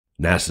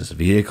NASA's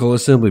Vehicle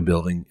Assembly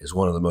Building is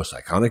one of the most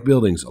iconic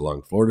buildings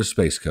along Florida's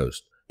Space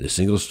Coast. This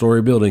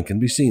single-story building can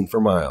be seen for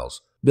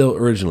miles. Built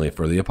originally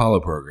for the Apollo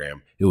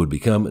program, it would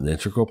become an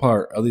integral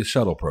part of the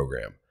Shuttle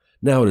program.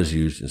 Now it is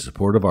used in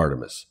support of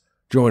Artemis.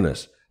 Join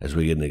us as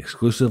we get an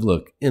exclusive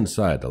look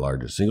inside the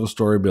largest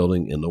single-story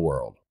building in the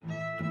world.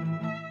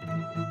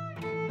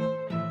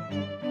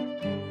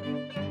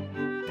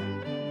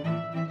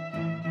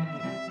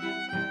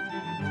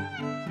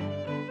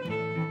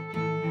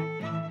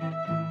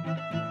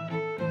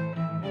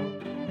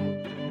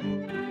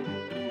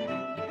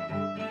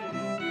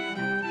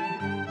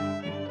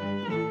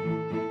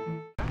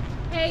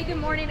 Hey, good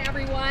morning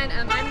everyone.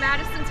 I'm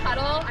Madison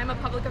Tuttle. I'm a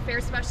public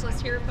affairs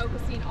specialist here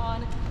focusing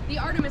on the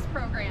Artemis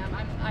program.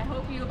 I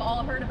hope you've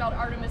all heard about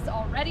Artemis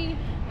already,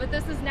 but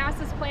this is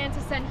NASA's plan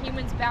to send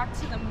humans back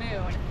to the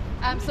moon.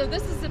 So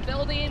this is the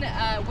building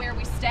where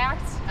we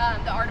stacked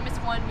the Artemis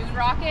 1 moon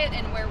rocket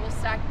and where we'll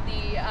stack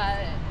the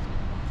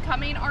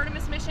coming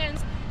Artemis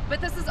missions.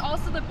 But this is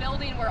also the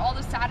building where all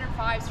the Saturn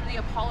V's for the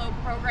Apollo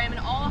program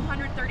and all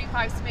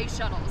 135 space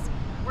shuttles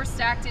were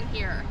stacked in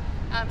here.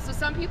 So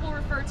some people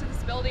refer to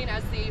this building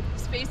as the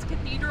Space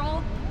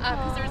Cathedral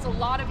because there's a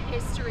lot of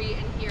history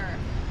in here.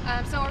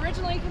 So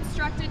originally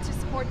constructed to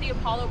support the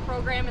Apollo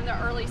program in the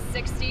early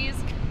 60s.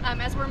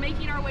 As we're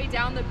making our way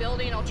down the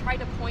building, I'll try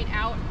to point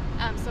out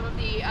some of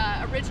the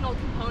original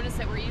components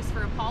that were used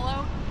for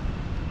Apollo.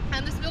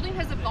 And this building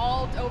has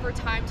evolved over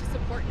time to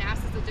support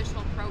NASA's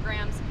additional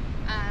programs,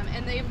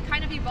 and they've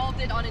kind of evolved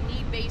it on a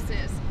need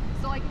basis.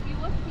 So like if you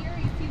look here,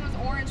 you see those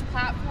orange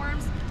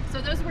platforms. So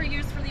those were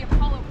used for the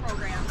Apollo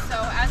program. So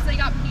as they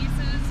got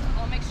pieces,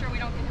 I'll make sure we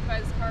don't get hit by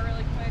this car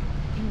really quick.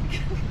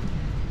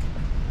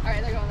 All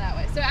right, they're going that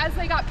way. So as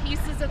they got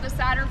pieces of the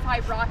Saturn V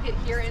rocket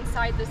here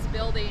inside this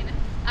building,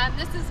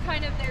 this is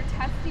kind of their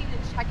testing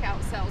and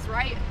checkout cells,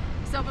 right?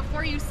 So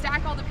before you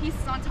stack all the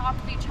pieces on top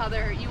of each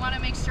other, you want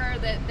to make sure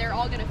that they're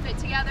all going to fit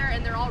together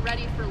and they're all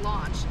ready for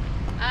launch.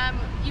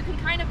 You can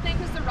kind of think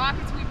of the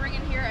rockets we bring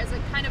in here as a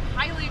kind of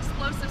highly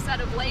explosive set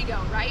of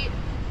Lego, right?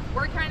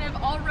 We're kind of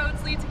all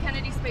roads lead to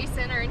Kennedy Space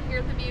Center, and here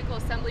at the Vehicle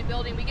Assembly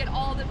Building, we get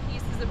all the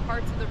pieces and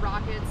parts of the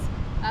rockets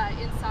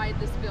inside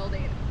this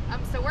building.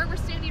 So where we're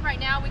standing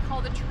right now, we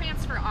call the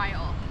transfer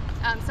aisle.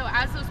 So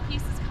as those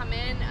pieces come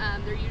in,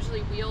 they're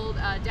usually wheeled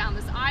down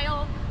this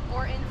aisle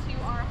or into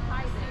our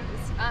high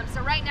bays.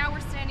 So right now we're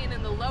standing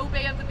in the low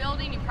bay of the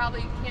building. You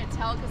probably can't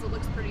tell because it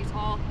looks pretty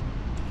tall.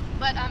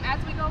 But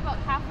as we go about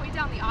halfway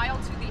down the aisle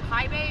to the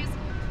high bays,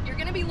 you're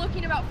going to be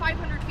looking about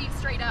 500 feet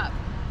straight up.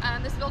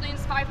 This building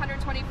is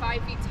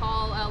 525 feet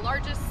tall,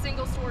 largest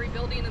single-story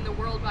building in the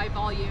world by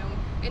volume,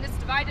 and it's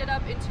divided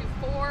up into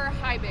 4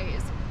 high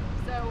bays.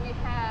 So we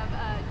have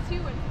 2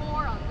 and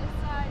 4 on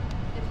this side,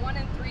 and 1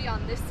 and 3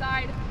 on this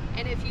side.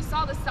 And if you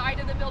saw the side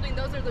of the building,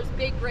 those are those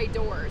big gray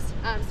doors.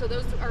 So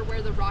those are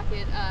where the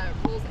rocket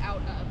rolls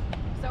out of.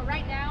 So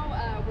right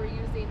now we're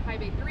using high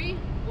bay 3.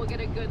 We'll get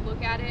a good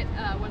look at it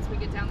once we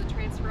get down the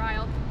transfer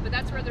aisle, but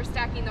that's where they're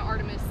stacking the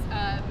Artemis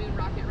moon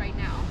rocket right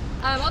now.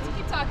 I'll just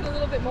keep talking a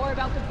little bit more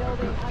about the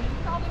building. You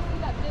probably see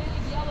that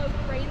big yellow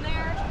crane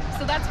there.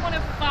 So that's one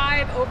of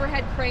 5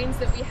 overhead cranes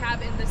that we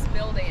have in this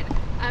building.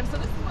 So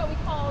this is what we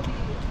call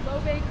the low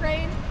bay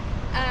crane.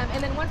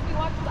 And then once we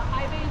walk to the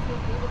high bays,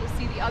 we'll be able to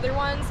see the other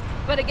ones.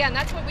 But again,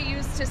 that's what we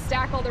use to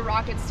stack all the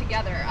rockets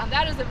together.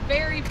 That is a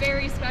very,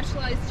 very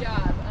specialized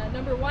job.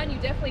 Number 1, you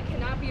definitely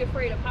cannot be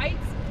afraid of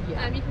heights.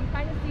 Yeah. You can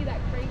kind of see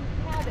that crane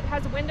pad. It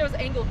has windows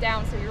angled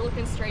down, so you're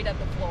looking straight at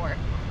the floor.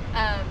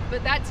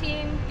 But that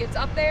team gets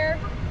up there.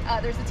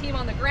 There's a team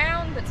on the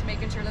ground that's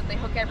making sure that they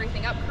hook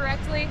everything up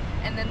correctly,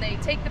 and then they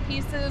take the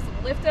pieces,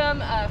 lift them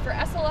for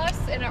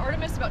SLS and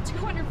Artemis about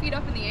 200 feet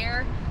up in the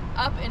air,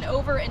 up and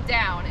over and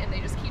down, and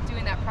they just keep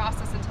doing that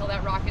process until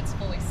that rocket's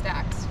fully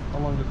stacked. How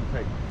long does it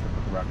take to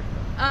put the rocket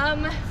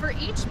down? For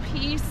each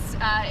piece,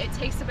 it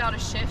takes about a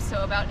shift,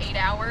 so about 8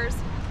 hours.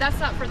 That's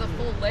not for the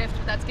full lift,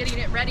 but that's getting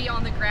it ready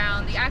on the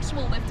ground. The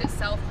actual lift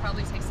itself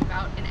probably takes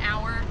about an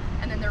hour,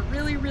 and then they're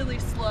really, really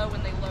slow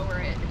when they lower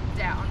it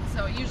down.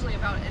 So usually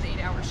about an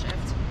 8-hour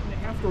shift. They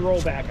have to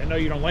roll back. I know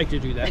you don't like to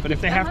do that, but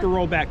if they have to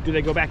roll back, do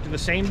they go back to the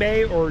same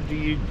bay, or are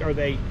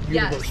they universal?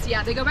 Yes,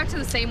 yeah, they go back to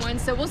the same one.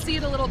 So we'll see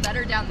it a little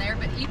better down there,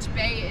 but each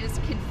bay is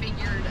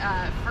configured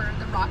for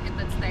the rocket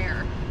that's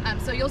there.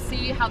 So you'll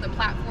see how the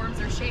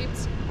platforms are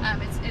shaped.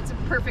 It's a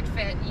perfect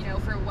fit, you know,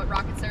 for what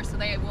rockets there. So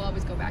they will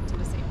always go back to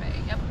the same bay.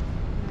 Yep.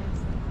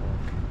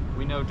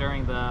 We know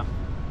during the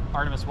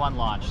Artemis 1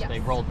 launch, they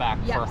rolled back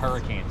for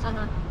hurricanes.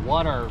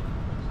 What are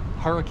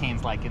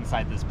hurricanes like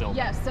inside this building?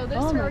 Yes, so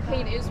this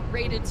hurricane is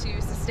rated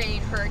to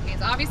sustain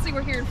hurricanes. Obviously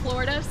we're here in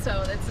Florida,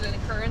 so that's an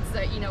occurrence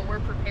that, you know, we're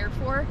prepared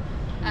for.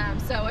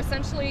 So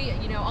essentially,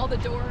 you know, all the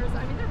doors,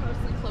 I mean, they're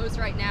mostly closed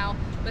right now,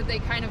 but they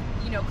kind of,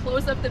 you know,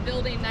 close up the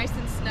building nice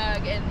and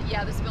snug, and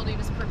yeah, this building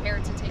is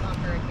prepared to take on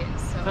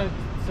hurricanes.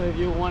 So if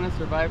you want to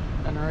survive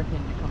an hurricane,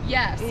 you come here?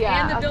 Yes,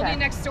 and the building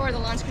next door, the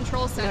Launch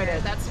Control Center,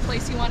 that's the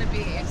place you want to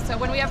be. So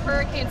when we have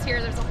hurricanes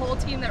here, there's a whole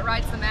team that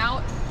rides them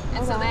out,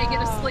 and so they get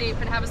to sleep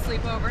and have a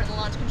sleepover at the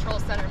Launch Control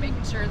Center,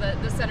 making sure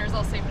that the center is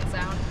all safe and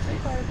sound.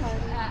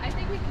 I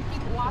think we can keep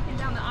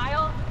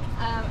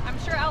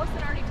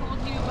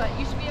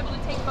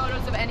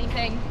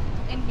everything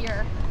in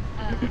here.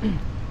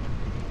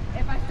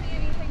 If I see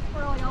anything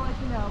swirling, I'll let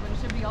you know, but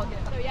it should be all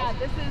good. So yeah,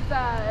 this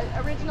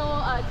is original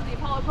to the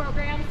Apollo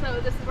program. So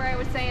this is where I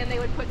was saying they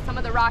would put some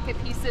of the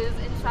rocket pieces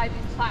inside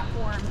these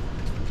platforms.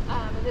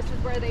 And this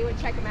is where they would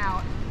check them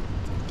out.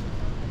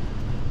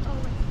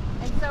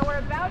 And so we're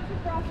about to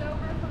cross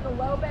over from the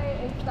low bay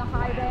into the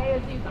high bay,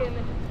 as you can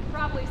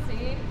probably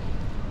see.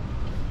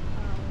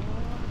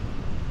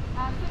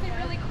 Something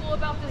really cool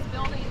about this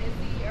building is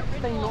the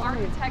original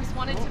architects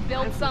wanted to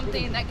build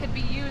something that could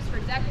be used for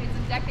decades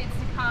and decades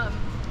to come.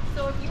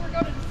 So if you were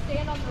going to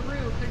stand on the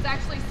roof, there's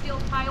actually steel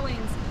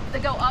pilings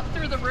that go up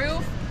through the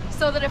roof,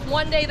 so that if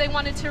one day they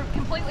wanted to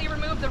completely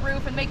remove the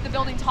roof and make the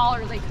building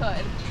taller, they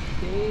could.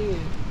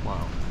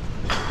 Wow.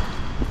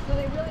 So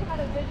they really had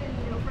a vision,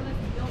 you know, for this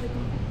building.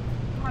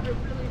 Had a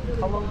really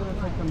How long did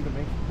it take them to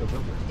make the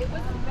building? It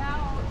was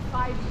about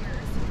 5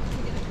 years to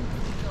get it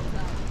completely built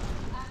up.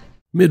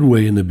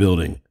 Midway in the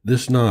building,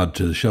 this nod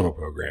to the shuttle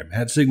program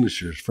had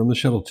signatures from the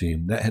shuttle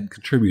team that had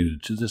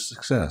contributed to the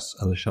success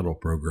of the shuttle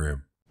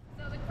program.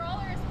 So the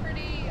crawler is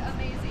pretty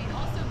amazing,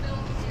 also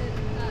built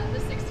in the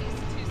 60s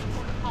to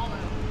support Apollo.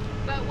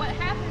 But what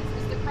happens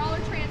is the crawler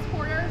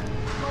transporter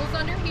rolls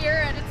under here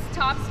at its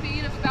top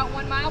speed of about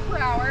 1 mile per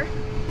hour.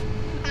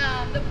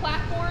 The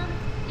platform,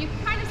 you can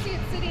kind of see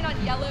it sitting on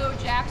yellow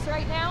jacks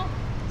right now.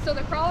 So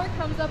the crawler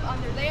comes up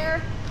under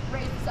there,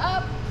 raises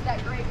up,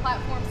 that gray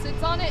platform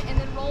sits on it, and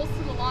then rolls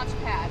to the launch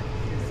pad.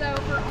 So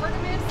for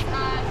Artemis, it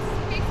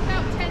takes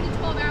about 10 to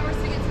 12 hours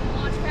to get to the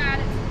launch pad.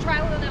 It's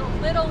traveling at a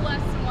little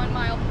less than 1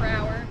 mile per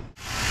hour.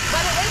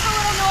 But it is a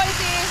little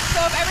noisy,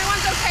 so if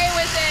everyone's okay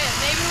with it,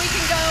 maybe we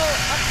can go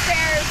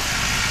upstairs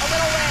a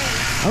little ways.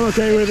 I'm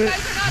okay with it. You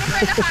guys are not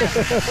afraid to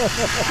hike.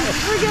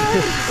 We're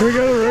good. Can we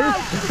go to the roof?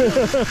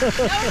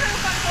 No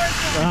roof,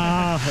 unfortunately.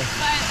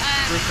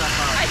 But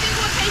I think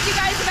we'll take you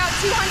guys about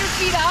 200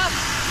 feet up.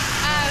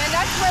 And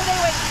that's where they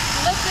would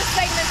lift the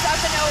segments up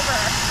and over.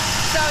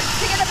 So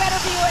to get a better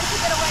view and to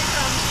get away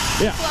from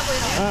this lovely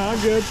noise. I'm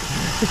good.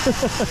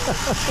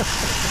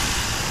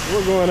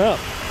 We're going up.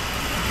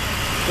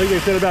 I think they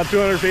said about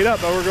 200 feet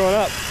up, but we're going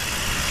up.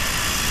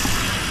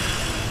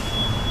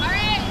 All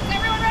right, is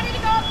everyone ready to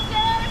go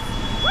upstairs?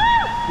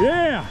 Woo!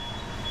 Yeah!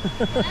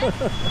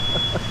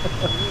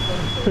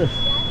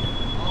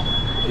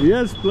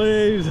 Yes,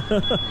 please.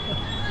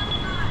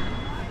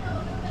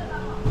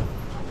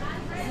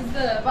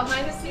 The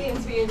behind the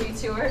scenes VAB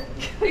tour.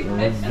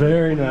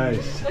 Very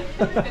nice.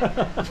 Oh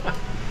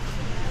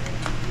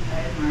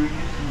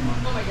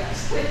my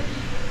gosh.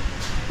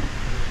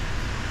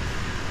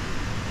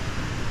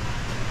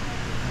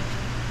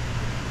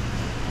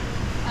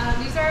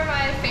 These are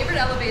my favorite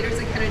elevators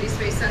at Kennedy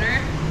Space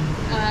Center.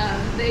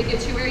 They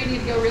get you where you need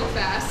to go real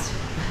fast.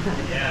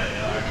 Yeah, they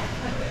are.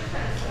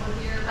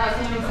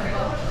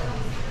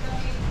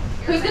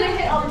 Who's gonna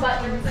hit all the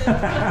buttons?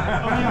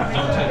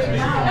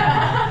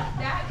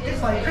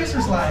 It's like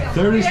Christmas lights.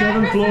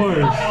 37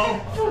 floors.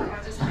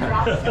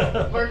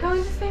 We're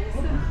going to space?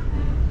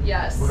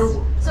 Yes.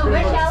 So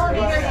which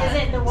elevator is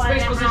it, the one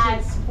that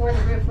has for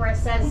the roof where it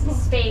says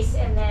space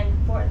and then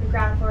for the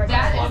ground floor?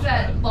 That is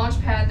at launch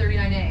pad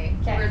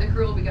 39A, where the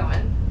crew will be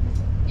going.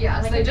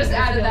 Yeah, so they just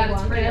added that.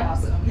 It's pretty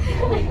awesome.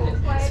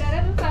 Right out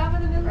of the top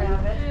of the building.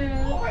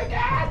 Oh my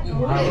god!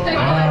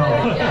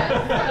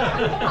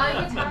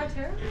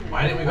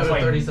 Why didn't we go to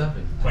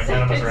 37?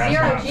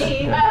 Zero G.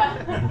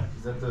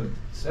 Is that the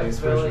space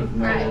version?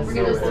 Alright, we're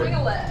gonna swing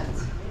a left.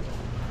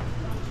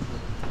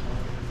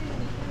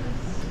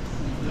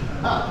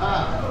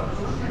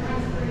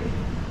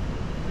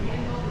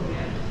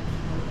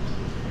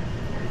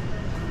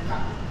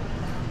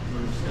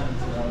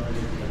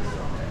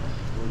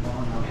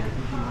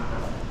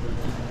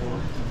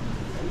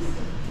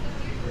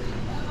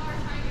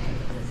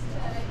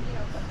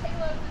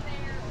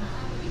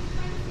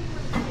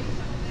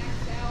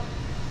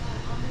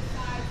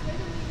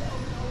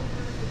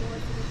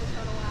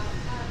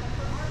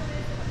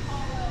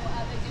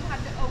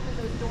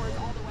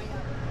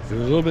 It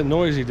was a little bit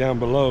noisy down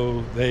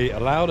below. They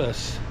allowed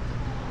us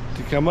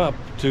to come up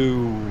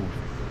to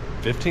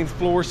 15th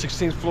floor,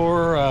 16th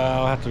floor.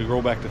 I'll have to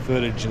roll back the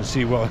footage and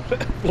see what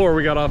floor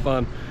we got off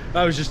on.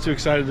 I was just too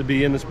excited to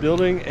be in this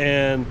building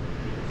and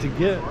to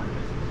get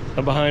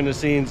a behind the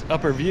scenes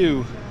upper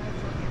view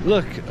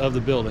look of the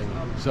building.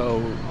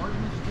 So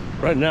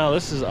right now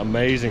this is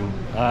amazing.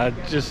 I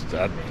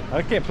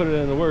can't put it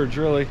into words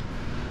really.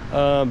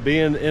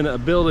 Being in a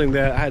building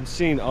that I had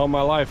seen all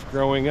my life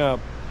growing up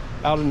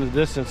out in the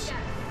distance,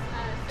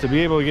 to be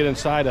able to get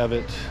inside of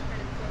it,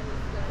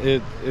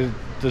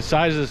 the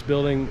size of this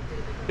building,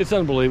 it's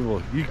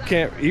unbelievable. You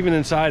can't, even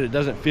inside it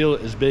doesn't feel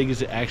as big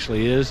as it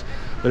actually is.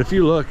 But if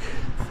you look,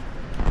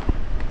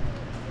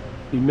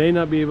 you may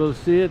not be able to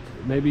see it,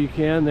 maybe you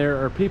can.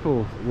 There are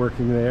people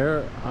working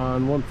there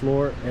on one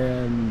floor,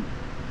 and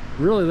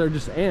really they're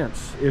just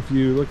ants if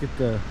you look at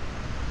the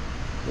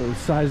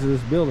size of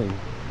this building.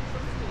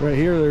 Right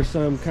here there's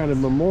some kind of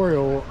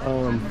memorial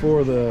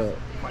for the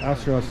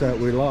astronauts that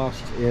we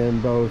lost in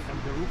both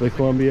the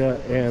Columbia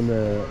and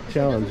the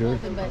Challenger.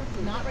 But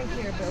not right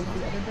here, but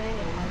the other bay.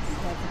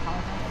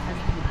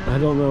 I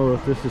don't know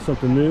if this is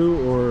something new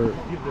or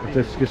if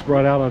this gets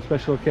brought out on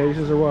special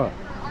occasions or what.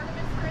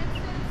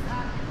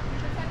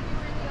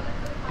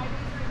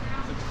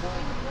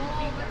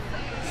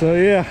 So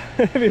yeah,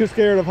 if you're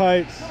scared of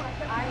heights,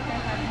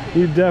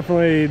 you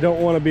definitely don't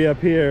want to be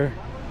up here.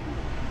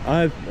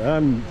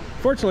 I'm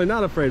fortunately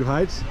not afraid of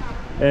heights,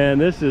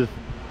 and this is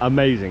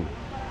amazing.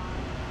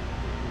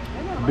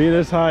 Be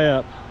this high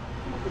up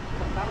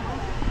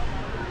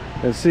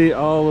and see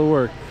all the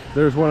work.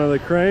 There's one of the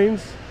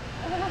cranes.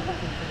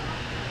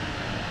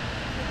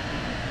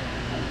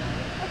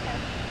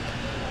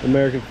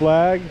 American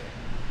flag.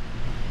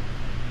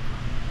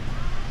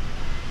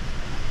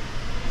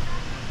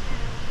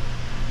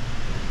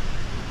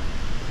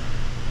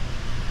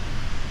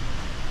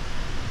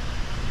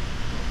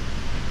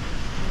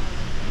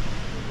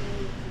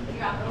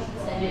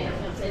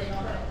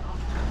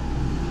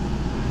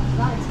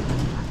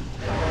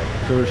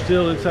 So we're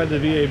still inside the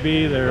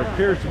VAB. There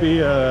appears to be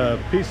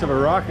a piece of a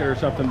rocket or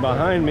something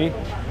behind me.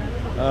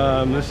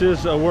 This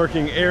is a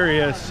working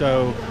area,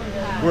 so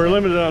we're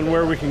limited on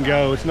where we can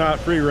go. It's not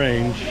free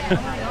range.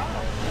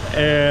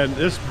 And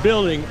this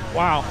building,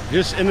 wow,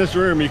 just in this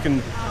room you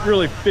can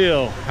really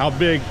feel how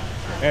big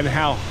and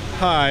how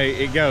high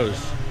it goes.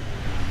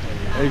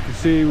 And you can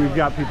see we've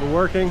got people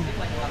working.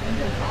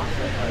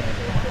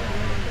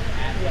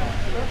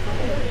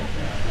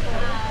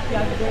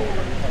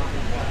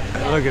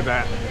 Look at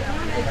that.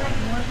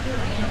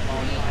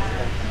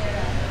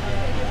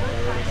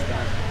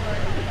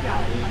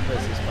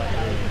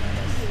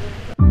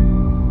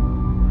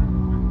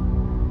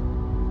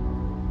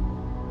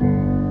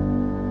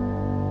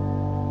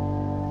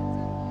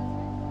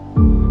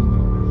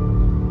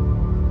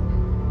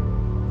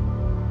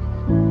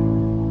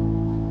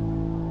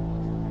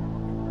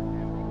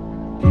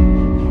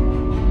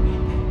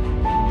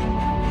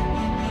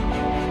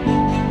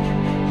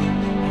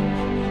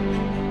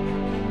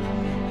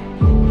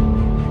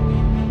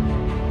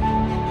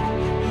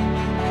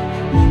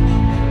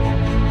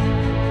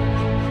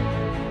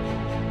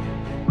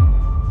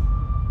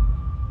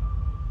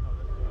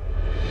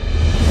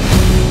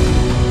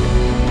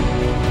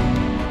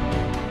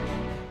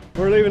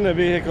 We're leaving the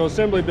vehicle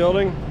assembly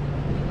building.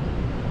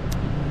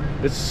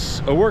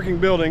 It's a working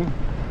building.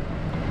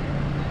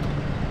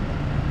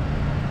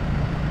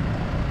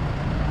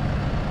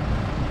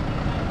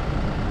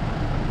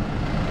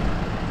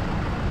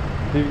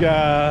 You've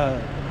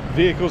got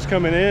vehicles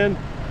coming in,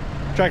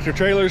 tractor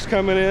trailers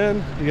coming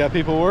in, you got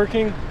people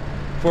working,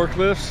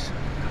 forklifts.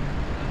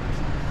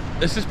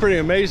 This is pretty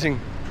amazing.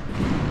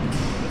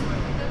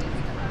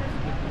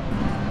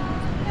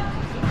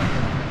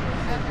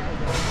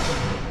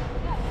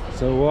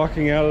 So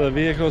walking out of the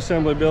vehicle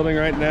assembly building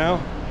right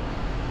now.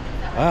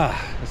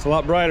 It's a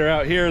lot brighter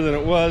out here than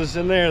it was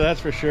in there, that's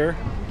for sure.